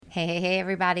Hey,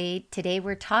 everybody. Today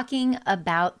we're talking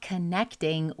about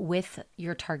connecting with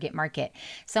your target market.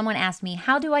 Someone asked me,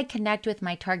 how do I connect with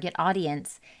my target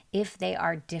audience if they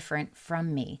are different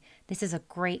from me? This is a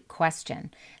great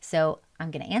question. So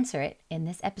I'm going to answer it in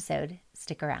this episode.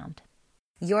 Stick around.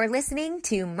 You're listening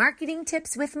to Marketing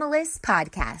Tips with Melissa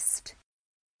podcast.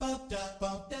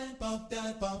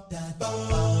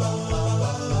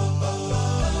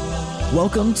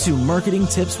 Welcome to Marketing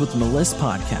Tips with Melissa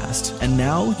podcast. And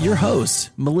now your host,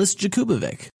 Melissa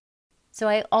Jakubovic. So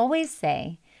I always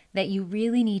say that you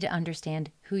really need to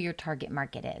understand who your target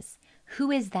market is.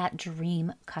 Who is that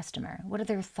dream customer? What are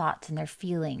their thoughts and their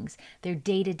feelings, their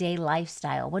day-to-day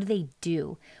lifestyle? What do they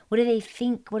do? What do they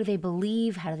think? What do they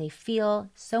believe? How do they feel?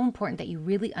 So important that you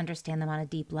really understand them on a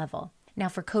deep level. Now,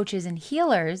 for coaches and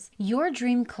healers, your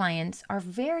dream clients are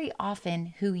very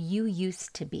often who you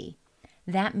used to be.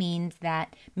 That means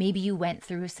that maybe you went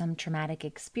through some traumatic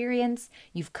experience,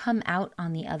 you've come out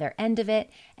on the other end of it,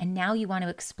 and now you want to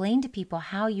explain to people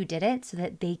how you did it so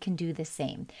that they can do the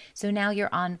same. So now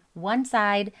you're on one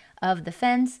side of the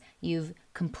fence, you've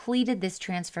completed this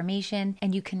transformation,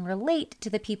 and you can relate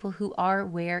to the people who are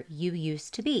where you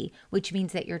used to be, which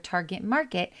means that your target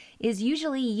market is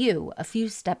usually you a few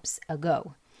steps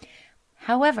ago.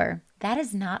 However, that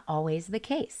is not always the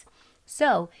case.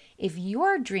 So if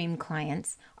your dream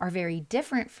clients are very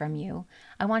different from you,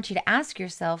 I want you to ask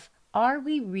yourself, are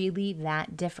we really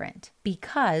that different?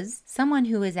 Because someone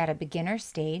who is at a beginner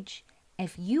stage,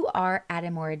 if you are at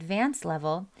a more advanced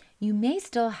level, you may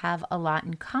still have a lot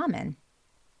in common.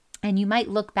 And you might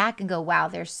look back and go, wow,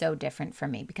 they're so different from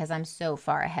me because I'm so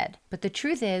far ahead. But the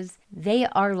truth is, they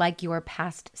are like your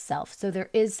past self. So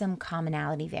there is some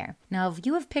commonality there. Now, if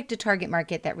you have picked a target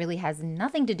market that really has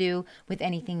nothing to do with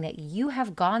anything that you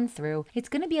have gone through, it's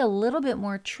going to be a little bit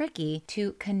more tricky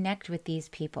to connect with these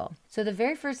people. So the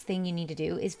very first thing you need to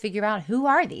do is figure out, who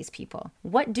are these people?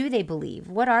 What do they believe?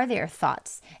 What are their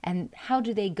thoughts? And how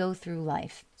do they go through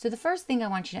life? So the first thing I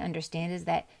want you to understand is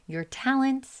that your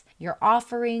talents, your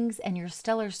offerings, and your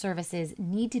stellar services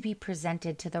need to be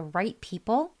presented to the right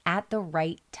people at the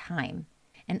right time.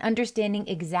 And understanding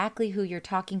exactly who you're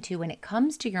talking to when it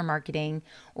comes to your marketing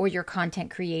or your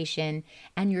content creation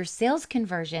and your sales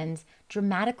conversions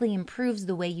dramatically improves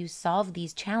the way you solve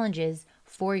these challenges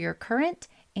for your current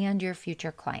and your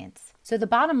future clients. So the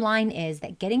bottom line is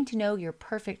that getting to know your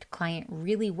perfect client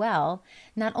really well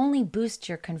not only boosts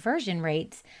your conversion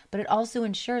rates, but it also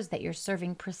ensures that you're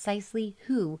serving precisely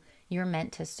who you're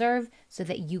meant to serve so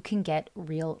that you can get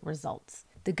real results.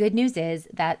 The good news is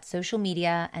that social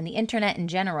media and the internet in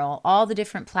general, all the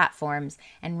different platforms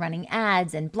and running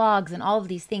ads and blogs and all of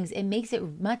these things, it makes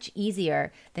it much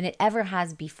easier than it ever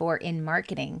has before in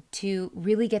marketing to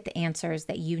really get the answers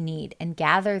that you need and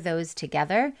gather those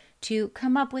together to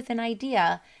come up with an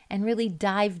idea and really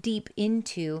dive deep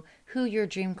into who your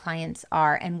dream clients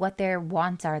are and what their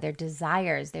wants are, their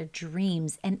desires, their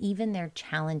dreams, and even their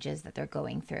challenges that they're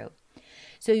going through.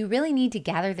 So you really need to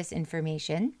gather this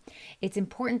information. It's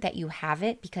important that you have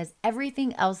it because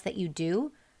everything else that you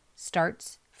do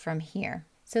starts from here.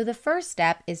 So the first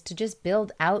step is to just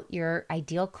build out your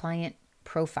ideal client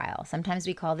profile. Sometimes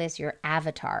we call this your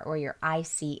avatar or your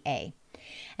ICA.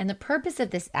 And the purpose of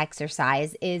this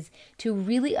exercise is to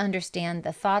really understand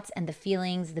the thoughts and the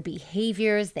feelings, the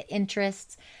behaviors, the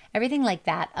interests, everything like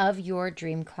that of your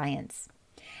dream clients.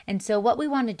 And so what we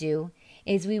want to do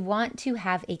is we want to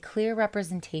have a clear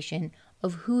representation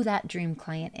of who that dream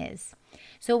client is.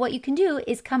 So what you can do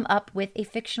is come up with a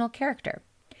fictional character.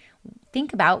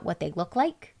 Think about what they look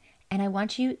like, and I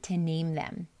want you to name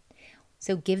them.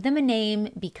 So give them a name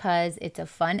because it's a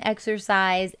fun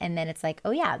exercise, and then it's like,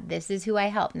 oh yeah, this is who I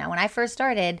help. Now, when I first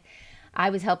started, I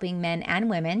was helping men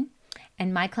and women,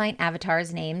 and my client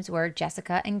avatars' names were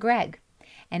Jessica and Greg.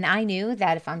 And I knew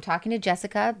that if I'm talking to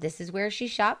Jessica, this is where she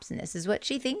shops and this is what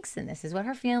she thinks and this is what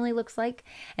her family looks like.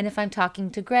 And if I'm talking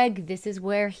to Greg, this is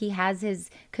where he has his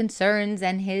concerns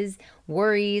and his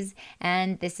worries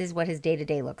and this is what his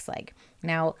day-to-day looks like.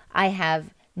 Now, I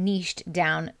have niched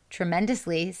down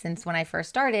tremendously since when I first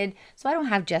started, so I don't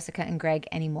have Jessica and Greg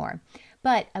anymore.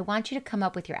 But I want you to come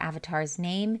up with your avatar's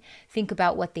name, think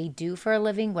about what they do for a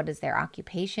living, what is their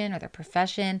occupation or their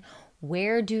profession,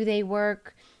 where do they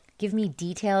work. Give me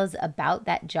details about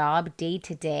that job day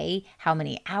to day. How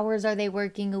many hours are they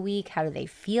working a week? How do they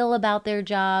feel about their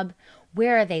job?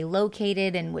 Where are they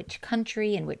located? In which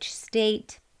country? In which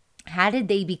state? How did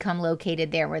they become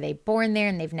located there? Were they born there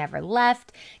and they've never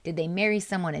left? Did they marry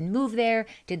someone and move there?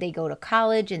 Did they go to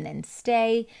college and then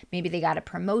stay? Maybe they got a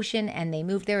promotion and they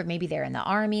moved there. Maybe they're in the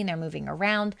army and they're moving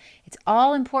around. It's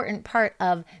all important part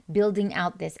of building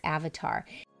out this avatar.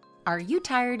 Are you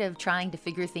tired of trying to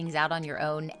figure things out on your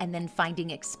own and then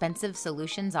finding expensive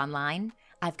solutions online?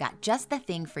 I've got just the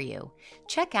thing for you.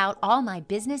 Check out all my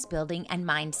business building and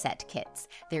mindset kits.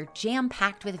 They're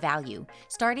jam-packed with value.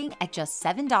 Starting at just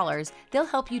 $7, they'll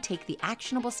help you take the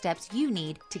actionable steps you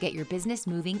need to get your business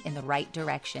moving in the right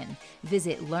direction.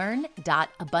 Visit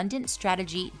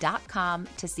learn.abundantstrategy.com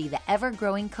to see the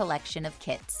ever-growing collection of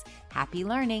kits. Happy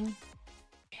learning!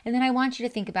 And then I want you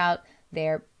to think about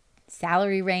their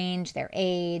salary range, their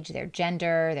age, their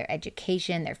gender, their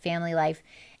education, their family life,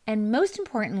 and most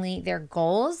importantly, their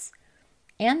goals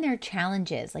and their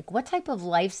challenges. Like, what type of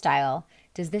lifestyle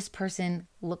does this person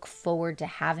look forward to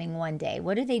having one day?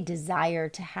 What do they desire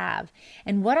to have?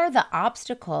 And what are the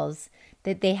obstacles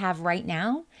that they have right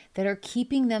now that are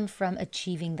keeping them from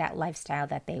achieving that lifestyle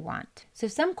that they want? So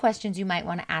some questions you might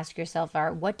want to ask yourself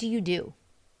are, what do you do?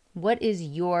 What is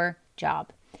your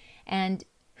job? And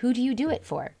who do you do it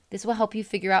for? This will help you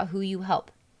figure out who you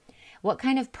help. What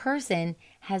kind of person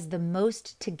has the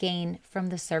most to gain from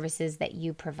the services that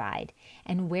you provide?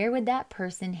 And where would that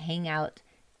person hang out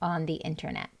on the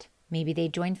internet? Maybe they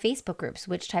join Facebook groups.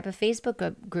 Which type of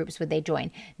Facebook groups would they join?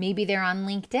 Maybe they're on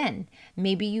LinkedIn.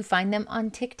 Maybe you find them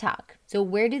on TikTok. So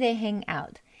where do they hang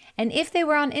out? And if they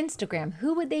were on Instagram,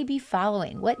 who would they be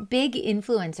following? What big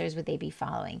influencers would they be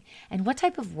following? And what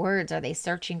type of words are they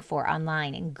searching for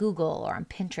online in Google or on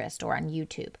Pinterest or on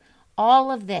YouTube? All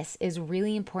of this is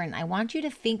really important. I want you to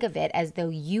think of it as though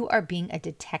you are being a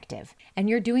detective and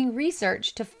you're doing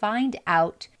research to find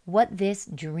out what this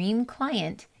dream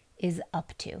client is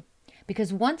up to.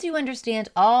 Because once you understand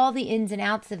all the ins and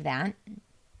outs of that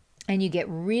and you get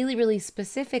really, really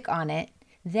specific on it,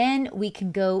 then we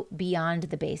can go beyond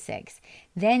the basics.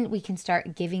 Then we can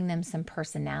start giving them some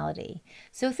personality.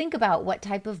 So think about, what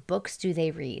type of books do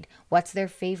they read? What's their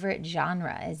favorite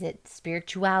genre? Is it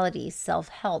spirituality,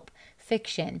 self-help,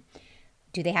 fiction?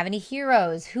 Do they have any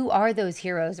heroes? Who are those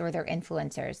heroes or their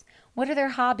influencers? What are their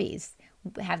hobbies?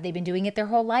 Have they been doing it their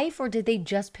whole life, or did they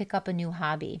just pick up a new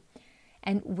hobby?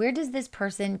 And where does this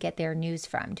person get their news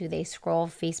from? Do they scroll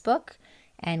Facebook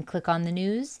and click on the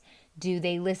news? Do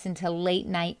they listen to late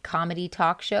night comedy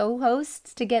talk show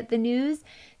hosts to get the news?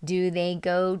 Do they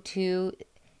go to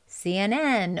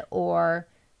CNN or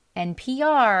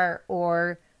NPR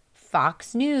or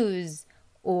Fox News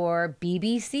or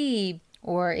BBC,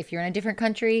 or if you're in a different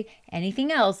country,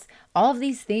 anything else? All of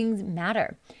these things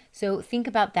matter. So think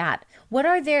about that. What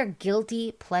are their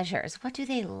guilty pleasures? What do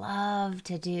they love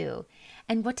to do?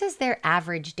 And what does their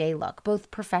average day look,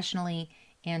 both professionally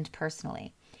and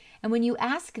personally? And when you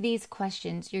ask these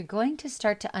questions, you're going to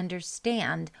start to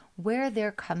understand where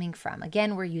they're coming from.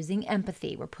 Again, we're using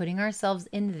empathy. We're putting ourselves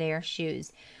in their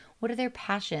shoes. What are their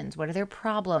passions? What are their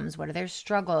problems? What are their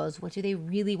struggles? What do they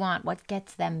really want? What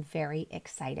gets them very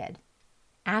excited?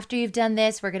 After you've done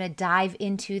this, we're going to dive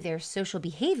into their social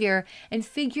behavior and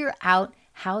figure out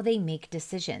how they make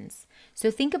decisions. So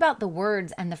think about the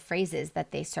words and the phrases that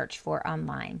they search for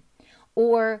online.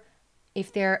 Or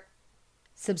if they're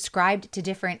subscribed to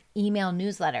different email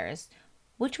newsletters,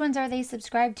 which ones are they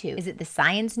subscribed to? Is it the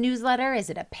science newsletter?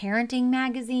 Is it a parenting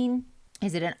magazine?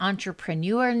 Is it an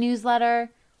entrepreneur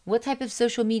newsletter? What type of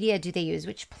social media do they use?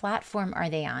 Which platform are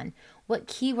they on? What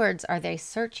keywords are they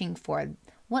searching for?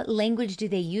 What language do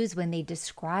they use when they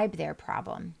describe their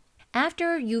problem?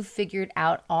 After you've figured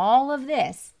out all of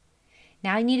this,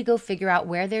 now you need to go figure out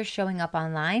where they're showing up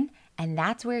online, and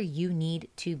that's where you need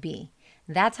to be.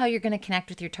 That's how you're going to connect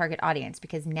with your target audience,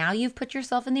 because now you've put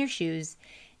yourself in their shoes.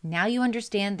 Now you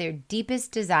understand their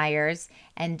deepest desires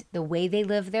and the way they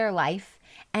live their life.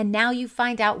 And now you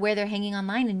find out where they're hanging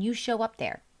online and you show up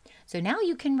there. So now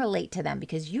you can relate to them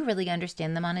because you really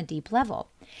understand them on a deep level.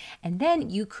 And then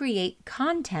you create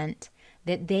content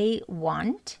that they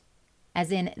want,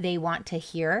 as in they want to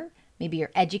hear. Maybe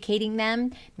you're educating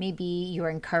them. Maybe you're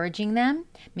encouraging them.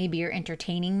 Maybe you're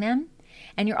entertaining them.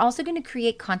 And you're also going to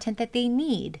create content that they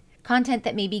need. Content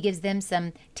that maybe gives them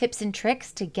some tips and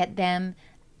tricks to get them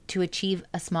to achieve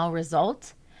a small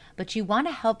result. But you want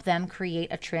to help them create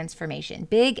a transformation,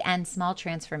 big and small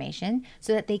transformation,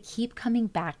 so that they keep coming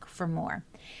back for more.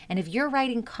 And if you're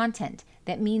writing content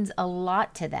that means a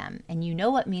lot to them, and you know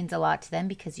what means a lot to them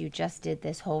because you just did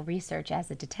this whole research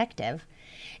as a detective,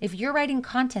 if you're writing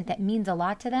content that means a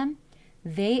lot to them,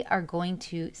 they are going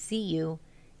to see you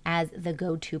as the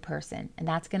go-to person. And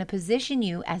that's going to position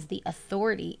you as the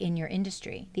authority in your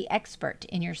industry, the expert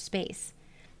in your space.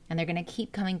 And they're going to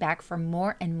keep coming back for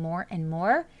more and more and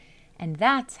more. And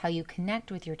that's how you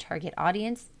connect with your target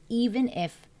audience, even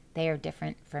if they are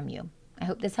different from you. I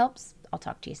hope this helps. I'll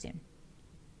talk to you soon.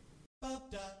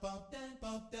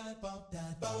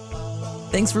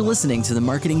 Thanks for listening to the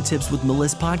Marketing Tips with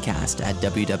Meliss podcast at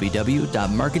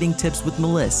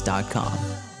www.marketingtipswithmeliss.com.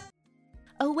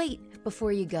 Oh, wait,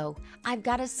 before you go, I've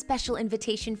got a special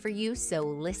invitation for you, so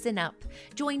listen up.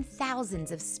 Join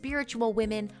thousands of spiritual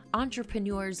women,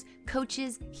 entrepreneurs,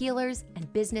 coaches, healers,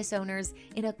 and business owners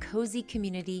in a cozy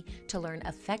community to learn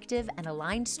effective and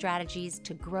aligned strategies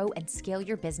to grow and scale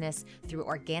your business through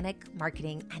organic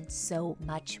marketing and so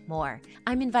much more.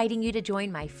 I'm inviting you to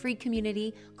join my free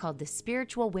community called the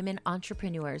Spiritual Women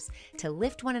Entrepreneurs to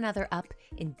lift one another up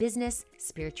in business,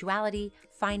 spirituality,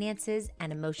 finances,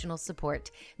 and emotional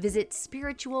support. Visit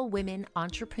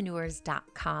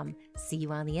spiritualwomenentrepreneurs.com. See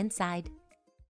you on the inside.